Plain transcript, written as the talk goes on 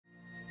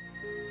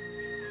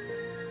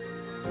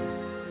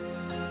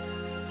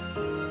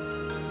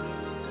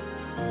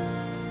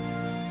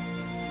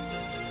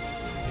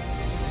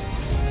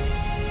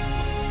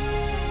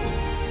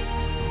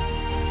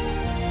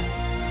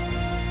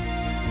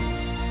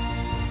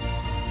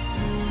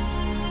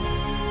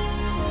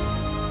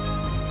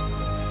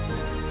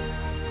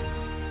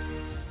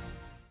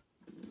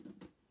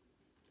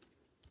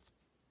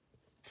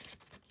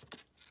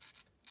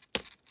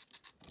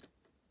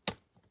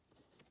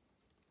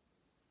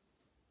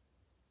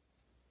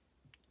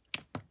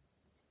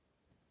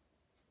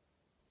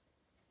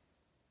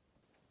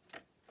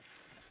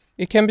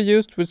It can be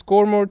used with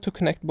ScoreMore to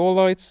connect ball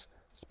lights,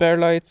 spare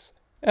lights,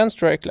 and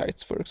strike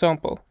lights, for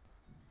example.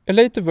 A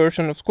later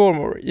version of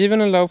ScoreMore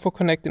even allows for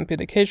connecting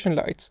pindication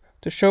lights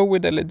to show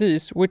with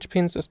LEDs which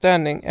pins are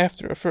standing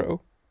after a throw.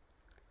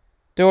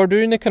 The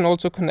Arduino can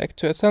also connect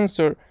to a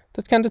sensor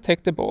that can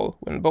detect the ball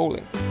when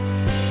bowling.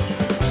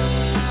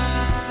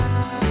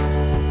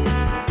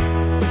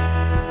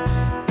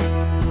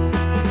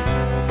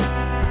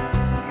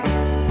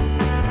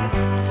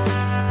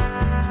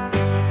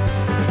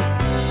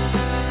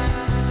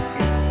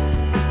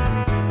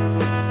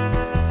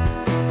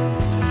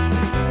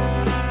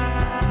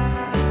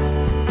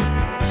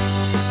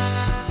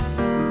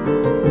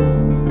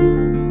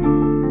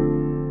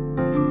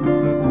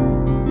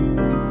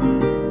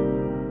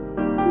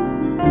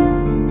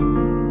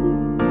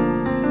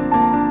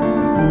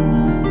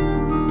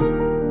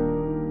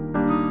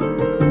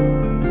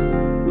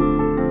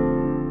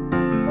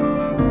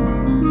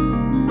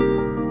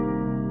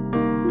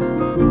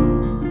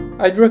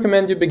 I'd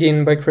recommend you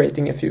begin by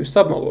creating a few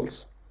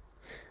submodels.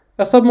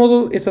 A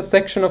submodel is a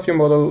section of your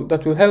model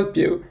that will help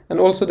you, and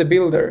also the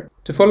builder,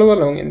 to follow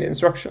along in the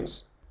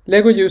instructions.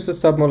 LEGO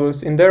uses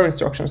submodels in their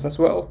instructions as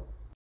well.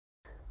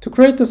 To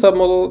create a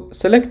submodel,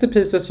 select the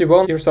pieces you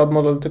want your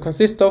submodel to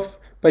consist of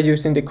by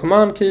using the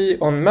Command key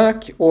on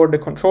Mac or the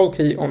Control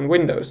key on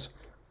Windows,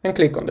 and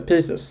click on the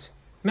pieces.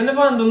 Men det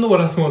var ändå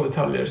några små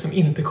detaljer som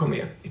inte kom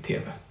med i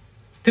TV.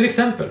 Till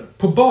exempel,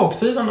 på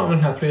baksidan av den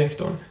här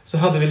projektorn så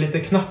hade vi lite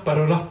knappar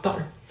och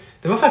rattar.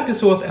 Det var faktiskt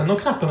så att en av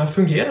knapparna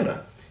fungerade,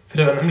 för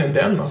det var nämligen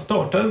den man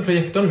startade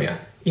projektorn med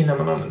innan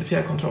man använde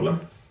fjärrkontrollen.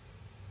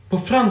 På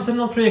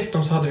framsidan av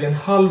projektorn så hade vi en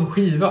halv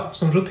skiva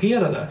som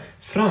roterade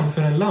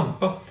framför en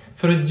lampa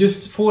för att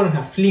just få den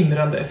här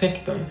flimrande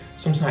effekten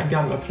som såna här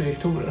gamla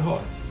projektorer har.